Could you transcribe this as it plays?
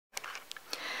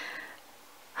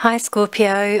Hi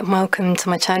Scorpio, and welcome to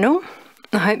my channel.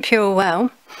 I hope you're all well.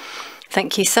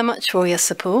 Thank you so much for all your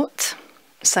support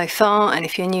so far, and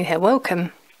if you're new here,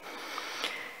 welcome.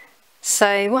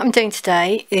 So what I'm doing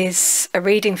today is a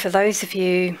reading for those of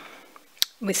you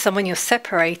with someone you're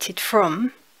separated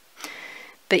from,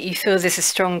 but you feel there's a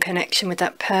strong connection with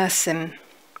that person.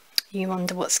 You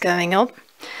wonder what's going on.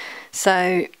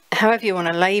 So however you want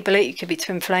to label it, you could be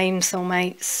twin flames,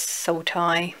 soulmates, soul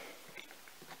tie.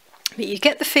 But you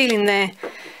get the feeling they're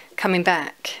coming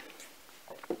back.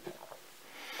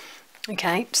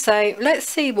 Okay, so let's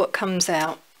see what comes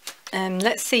out.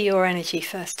 Let's see your energy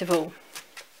first of all.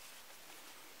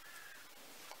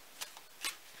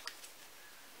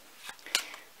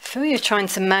 I feel you're trying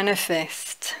to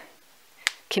manifest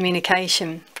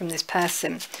communication from this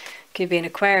person. Could be an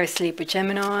Aquarius, Libra,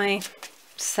 Gemini,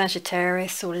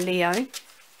 Sagittarius or Leo.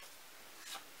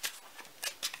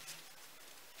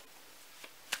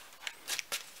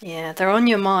 Yeah, they're on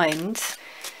your mind.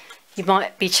 You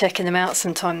might be checking them out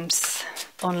sometimes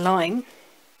online.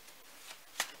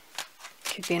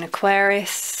 Could be an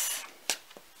Aquarius.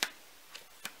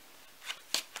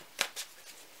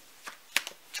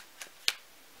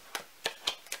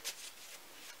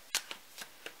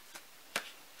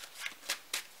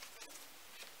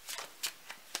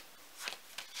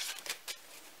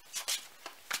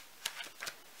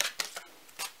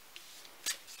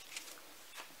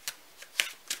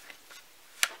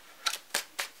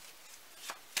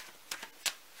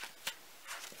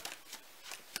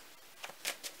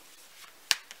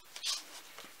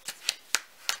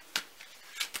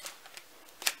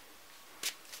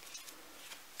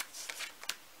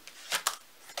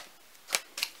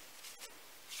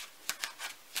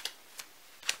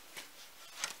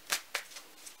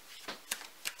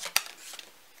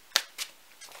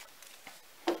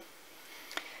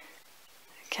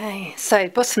 Okay, so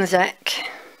bottom of the deck,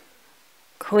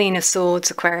 Queen of Swords,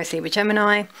 Aquarius, Libra,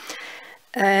 Gemini.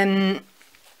 If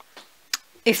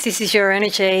this is your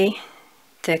energy,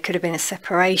 there could have been a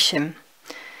separation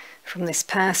from this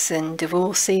person,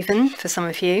 divorce even for some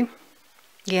of you.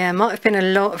 Yeah, might have been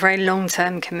a very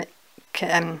long-term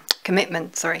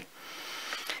commitment, sorry,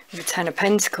 with the Ten of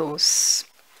Pentacles.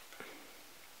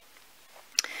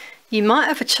 You might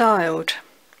have a child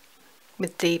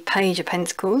with the Page of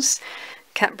Pentacles,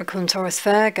 Capricorn, Taurus,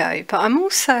 Virgo, but I'm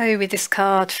also with this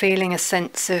card feeling a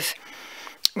sense of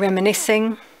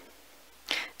reminiscing,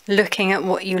 looking at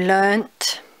what you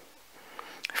learnt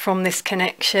from this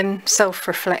connection,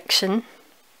 self-reflection.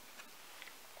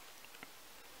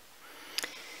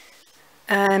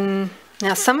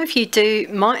 Now some of you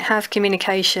might have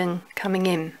communication coming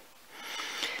in.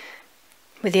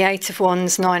 With the Eight of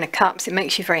Wands, Nine of Cups, it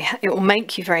will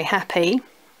make you very happy.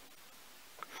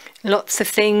 Lots of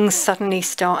things suddenly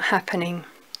start happening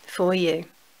for you.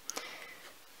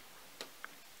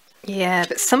 Yeah,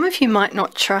 but some of you might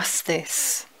not trust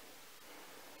this.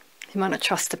 You might not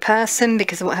trust the person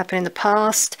because of what happened in the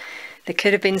past. There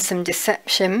could have been some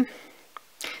deception.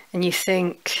 And you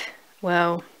think,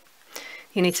 well,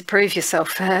 you need to prove yourself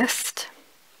first.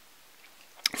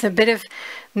 It's a bit of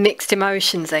mixed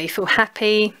emotions there. You feel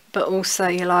happy, but also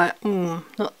you're like,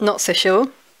 not so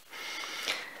sure.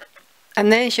 And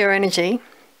there's your energy,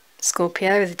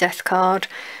 Scorpio, with the Death card,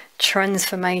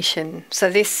 transformation. So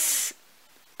this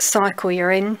cycle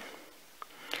you're in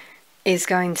is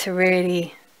going to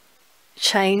really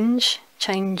change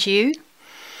you.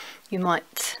 You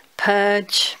might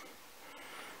purge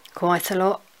quite a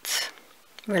lot,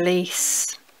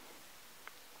 release.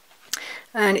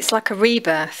 And it's like a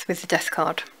rebirth with the Death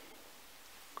card.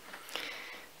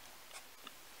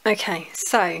 Okay,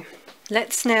 so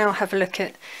let's now have a look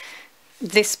at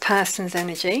this person's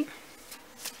energy.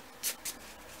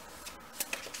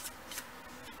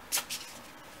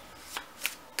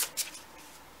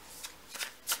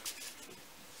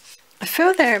 I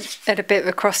feel they're at a bit of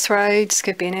a crossroads.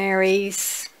 Could be an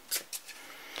Aries.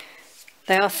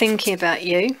 They are thinking about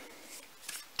you.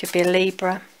 Could be a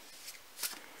Libra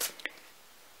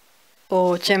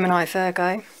or Gemini,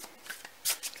 Virgo,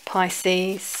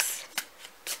 Pisces.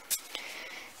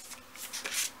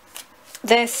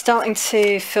 They're starting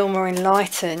to feel more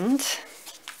enlightened,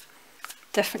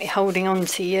 definitely holding on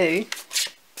to you.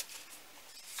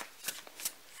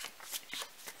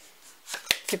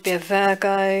 Could be a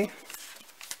Virgo.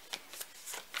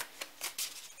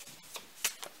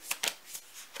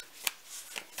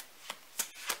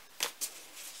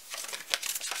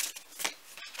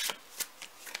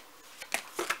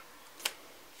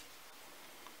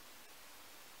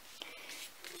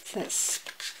 So that's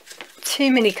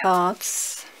too many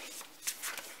cards.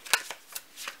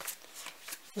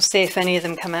 We'll see if any of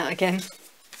them come out again.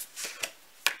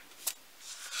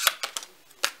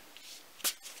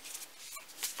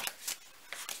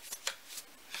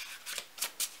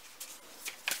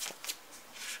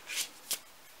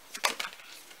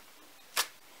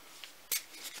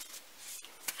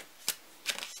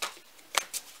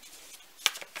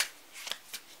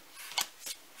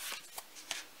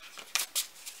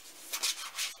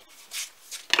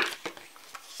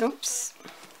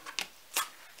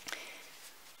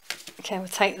 Okay, we'll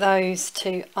take those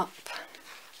two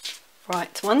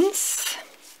upright ones.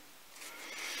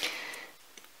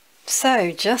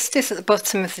 So, Justice at the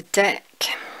bottom of the deck.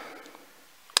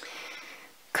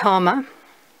 Karma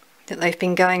that they've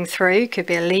been going through. Could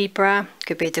be a Libra,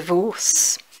 could be a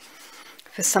divorce.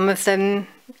 For some of them,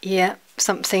 yeah,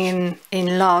 something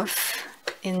in love,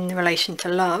 in relation to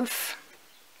love.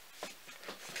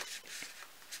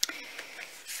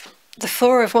 The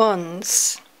Four of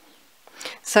Wands.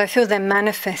 So I feel they're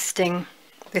manifesting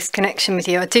this connection with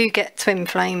you. I do get twin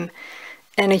flame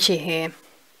energy here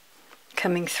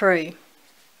coming through.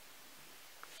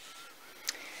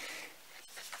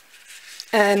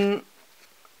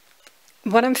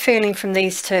 What I'm feeling from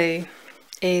these two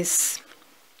is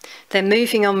they're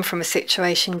moving on from a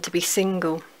situation to be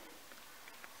single,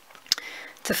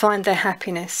 to find their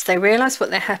happiness. They realise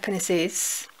what their happiness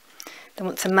is. They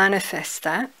want to manifest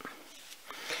that.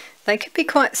 They could be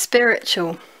quite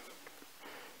spiritual.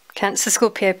 Cancer,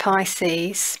 Scorpio,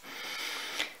 Pisces.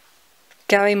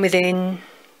 Going within,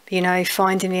 you know,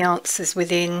 finding the answers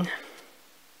within in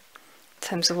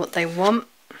terms of what they want.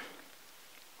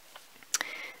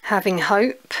 Having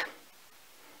hope.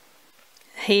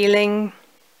 Healing.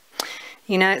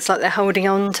 You know, it's like they're holding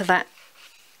on to that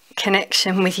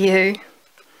connection with you.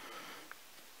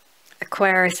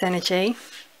 Aquarius energy.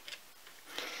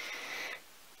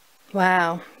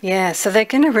 Wow, yeah, so they're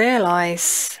going to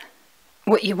realise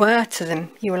what you were to them.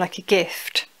 You were like a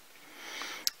gift.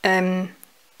 They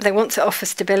want to offer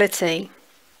stability.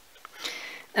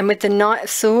 And with the Knight of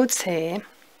Swords here,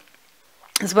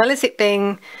 as well as it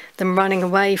being them running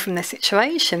away from their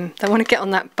situation, they want to get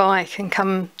on that bike and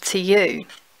come to you.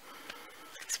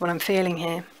 That's what I'm feeling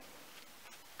here.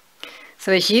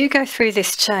 So as you go through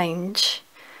this change,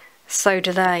 so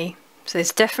do they. So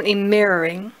there's definitely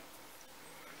mirroring.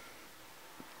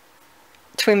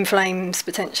 Twin flames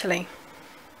potentially.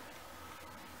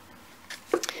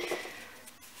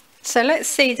 So let's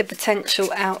see the potential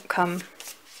outcome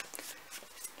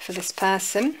for this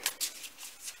person.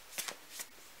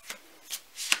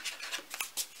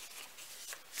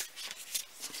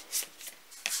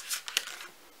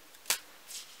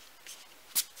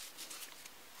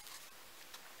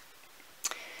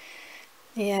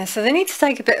 Yeah, so they need to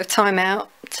take a bit of time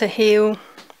out to heal,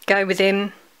 go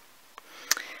within.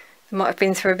 They might have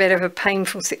been through a bit of a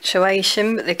painful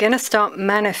situation, but they're going to start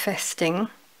manifesting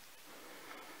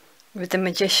with the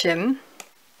Magician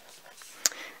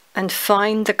and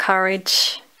find the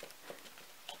courage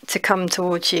to come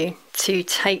towards you, to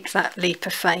take that leap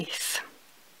of faith.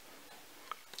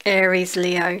 Aries,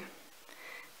 Leo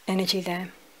energy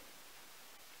there.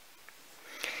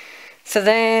 So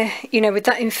there, you know, with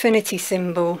that infinity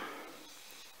symbol,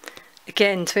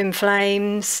 again, twin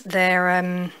flames,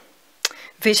 they're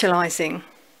visualising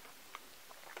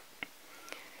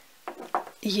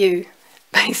you,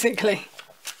 basically.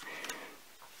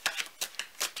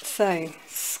 So,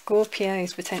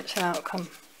 Scorpio's potential outcome.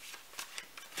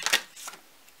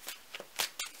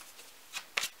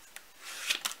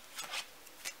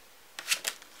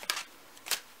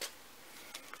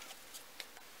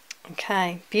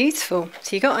 Okay, beautiful.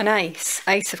 So you got an ace,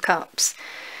 Ace of Cups.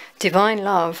 Divine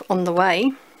love on the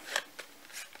way.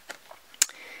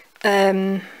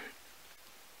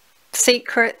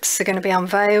 Secrets are going to be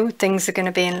unveiled. Things are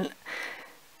going to be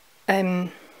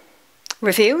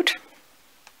revealed.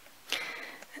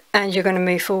 And you're going to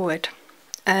move forward.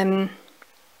 You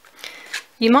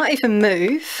might even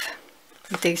move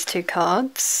with these two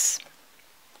cards.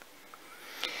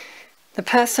 The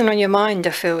person on your mind,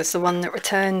 I feel, is the one that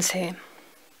returns here.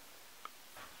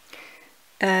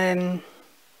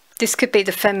 This could be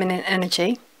the feminine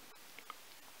energy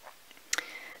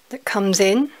that comes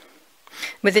in.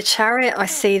 With the Chariot, I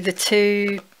see the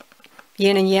two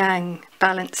yin and yang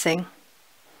balancing.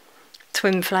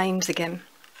 Twin flames again.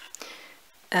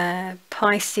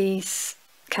 Pisces,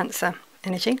 Cancer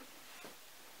energy.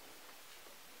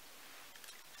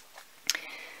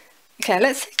 Okay,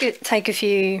 let's take a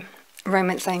few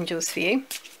romance angels for you.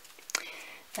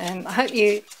 I hope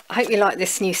you like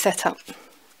this new setup.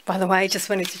 By the way, just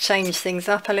wanted to change things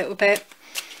up a little bit.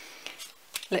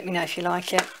 Let me know if you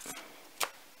like it.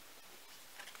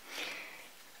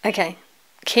 Okay,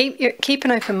 keep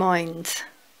an open mind.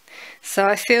 So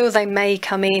I feel they may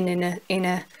come in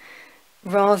a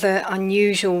rather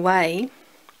unusual way,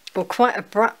 or quite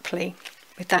abruptly,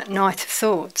 with that Knight of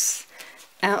Swords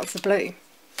out of the blue.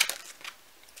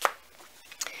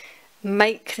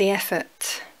 Make the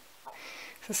effort.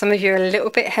 So some of you are a little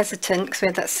bit hesitant because we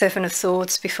had that Seven of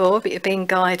Swords before, but you're being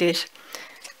guided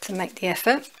to make the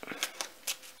effort.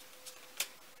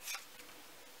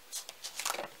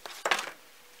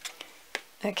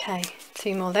 Okay,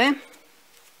 2 more there.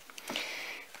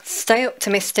 Stay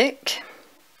optimistic.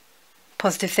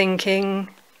 Positive thinking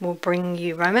will bring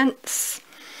you romance.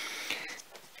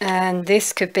 And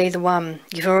this could be the one.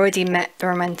 You've already met the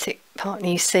romantic partner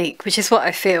you seek, which is what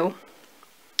I feel.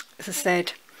 As I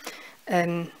said,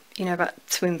 you know, about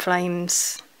twin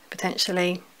flames,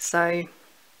 potentially. So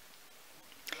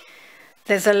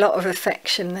there's a lot of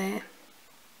affection there.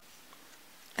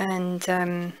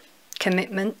 And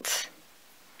commitment,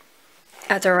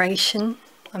 adoration,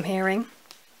 I'm hearing.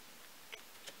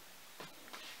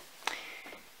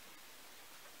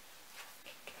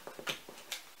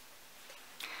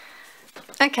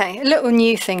 Okay, a little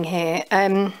new thing here.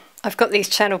 I've got these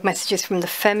channeled messages from the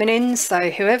feminine, so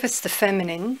whoever's the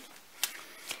feminine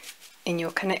in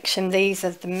your connection, these are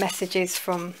the messages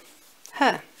from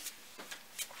her.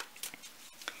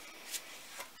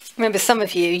 Remember, some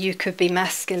of you could be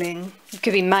masculine, you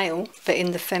could be male, but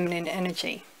in the feminine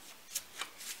energy.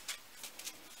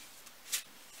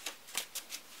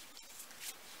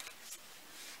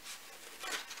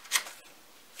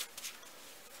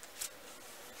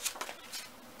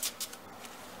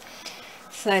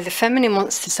 So the feminine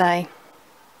wants to say,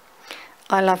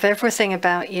 I love everything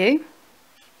about you.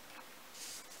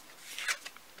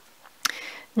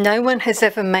 No one has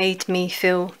ever made me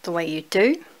feel the way you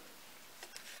do.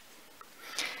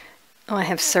 I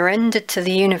have surrendered to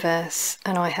the universe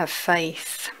and I have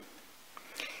faith.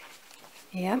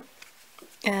 Yeah.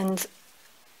 And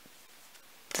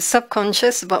the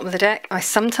subconscious, the bottom of the deck, I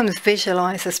sometimes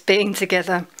visualise us being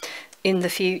together in the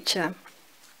future.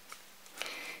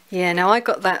 Yeah, now I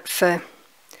got that for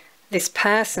this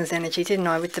person's energy, didn't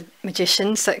I, with the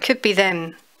magician? So it could be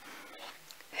them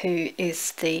who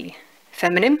is the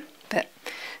feminine, but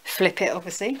flip it,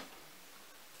 obviously.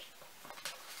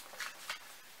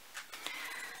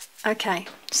 Okay,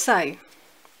 so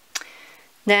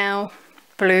now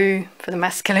blue for the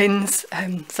masculines.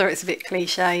 Sorry, it's a bit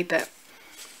cliche, but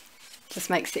just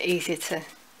makes it easier to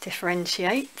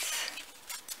differentiate.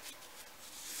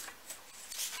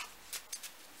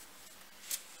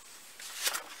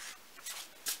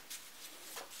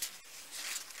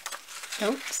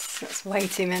 Oops, that's way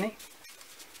too many.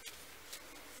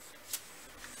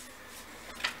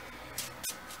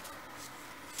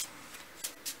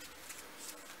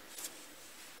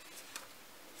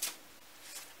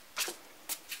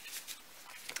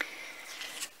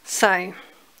 So,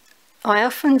 I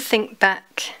often think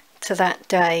back to that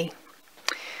day.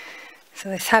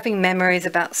 So it's having memories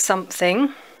about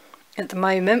something at the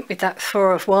moment with that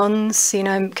Four of Wands, you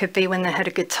know, could be when they had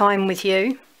a good time with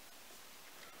you.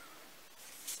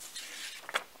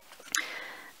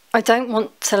 I don't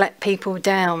want to let people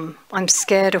down. I'm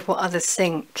scared of what others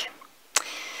think.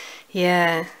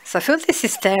 Yeah, so I feel this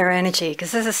is their energy,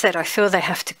 because as I said, I feel they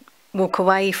have to walk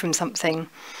away from something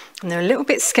and they're a little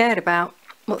bit scared about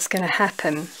what's going to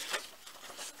happen,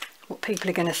 what people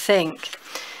are going to think.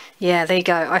 Yeah, there you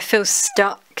go. I feel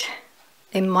stuck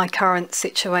in my current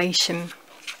situation.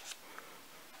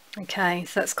 Okay,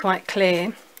 so that's quite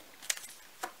clear.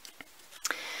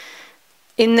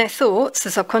 In their thoughts, the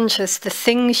subconscious, the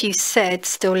things you said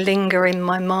still linger in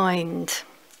my mind.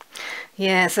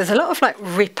 Yes, there's a lot of like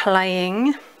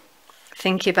replaying,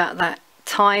 thinking about that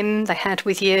time they had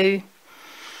with you,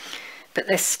 but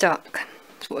they're stuck.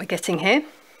 That's what we're getting here.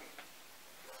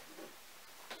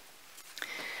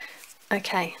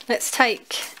 Okay, let's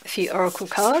take a few oracle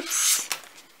cards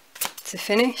to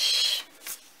finish.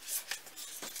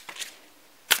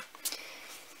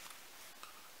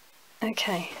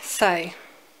 Okay, so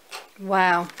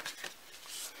wow.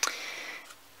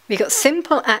 We've got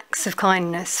simple acts of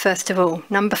kindness, first of all.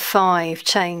 Number 5,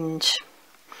 change.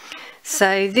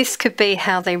 So this could be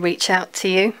how they reach out to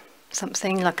you,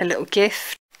 something like a little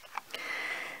gift.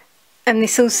 And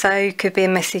this also could be a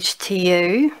message to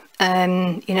you,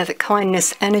 you know, that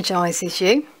kindness energizes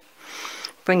you,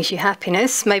 brings you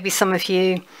happiness. Maybe some of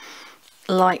you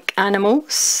like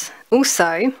animals.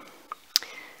 Also,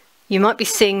 you might be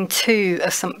seeing 2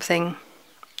 of something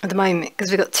at the moment,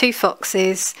 because we've got 2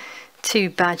 foxes,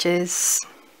 2 badgers,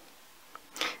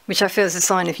 which I feel is a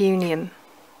sign of union.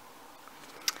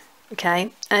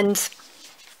 Okay, and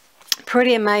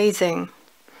pretty amazing.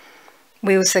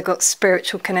 We also got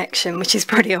spiritual connection, which is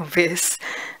pretty obvious.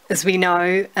 As we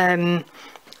know,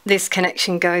 this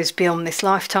connection goes beyond this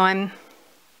lifetime.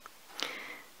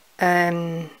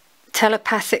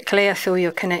 Telepathically, I feel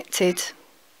you're connected.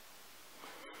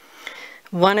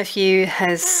 One of you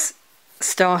has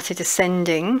started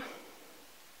ascending,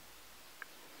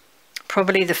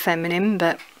 probably the feminine,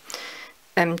 but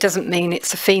doesn't mean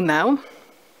it's a female.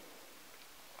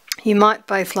 You might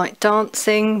both like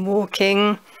dancing,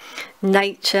 walking,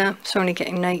 nature, strongly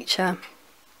getting nature.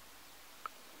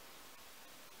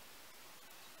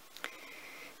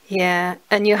 Yeah,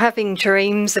 and you're having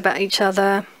dreams about each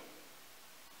other.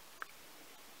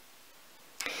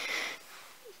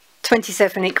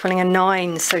 27 equaling a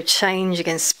 9, so change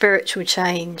again, spiritual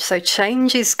change. So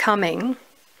change is coming.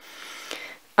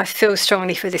 I feel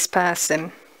strongly for this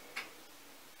person.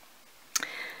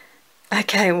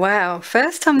 Okay, wow.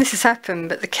 First time this has happened,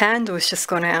 but the candle's just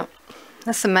gone out.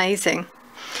 That's amazing.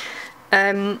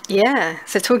 Yeah,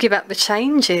 so talking about the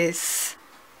changes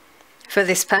for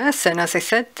this person, as I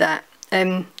said that,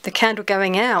 the candle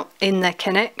going out in their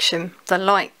connection, the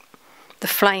light, the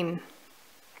flame,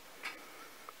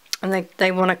 and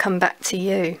they want to come back to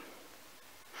you.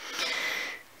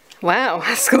 Wow,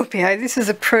 Scorpio, this was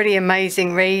a pretty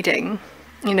amazing reading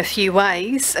in a few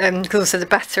ways, because also the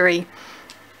battery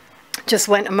just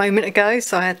went a moment ago,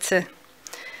 so I had to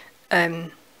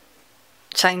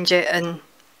change it and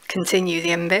continue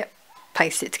the end bit,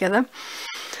 paste it together.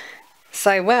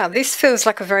 So wow, this feels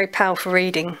like a very powerful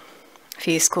reading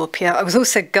for you, Scorpio. I was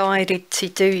also guided to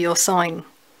do your sign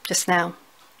just now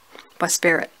by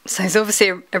Spirit, so there's obviously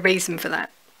a reason for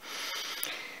that.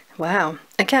 Wow.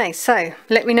 Okay, so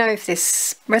let me know if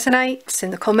this resonates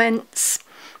in the comments.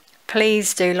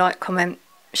 Please do like, comment,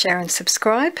 share and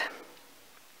subscribe.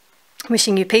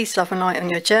 Wishing you peace, love and light on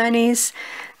your journeys,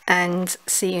 and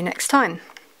see you next time.